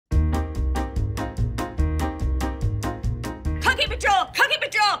Cookie Patrol! Cookie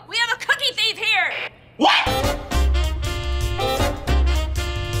Patrol! We have a cookie thief here! What?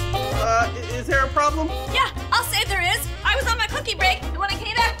 Is there a problem? Yeah, I'll say there is. I was on my cookie break, and when I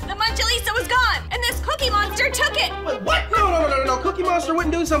came back, the Munchalisa was gone, and this Cookie Monster took it. What? No. Cookie Monster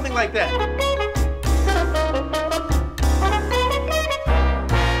wouldn't do something like that.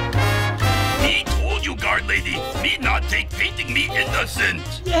 Me told you, guard lady. Me not take painting, me innocent.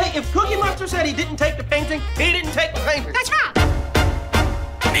 Yeah, hey, if Cookie Monster said he didn't take the painting, he didn't take the painting. That's wrong.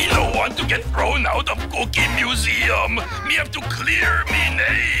 Me no want to get thrown out of Cookie Museum. Me have to clear me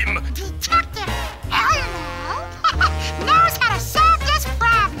name. Detective Elmo?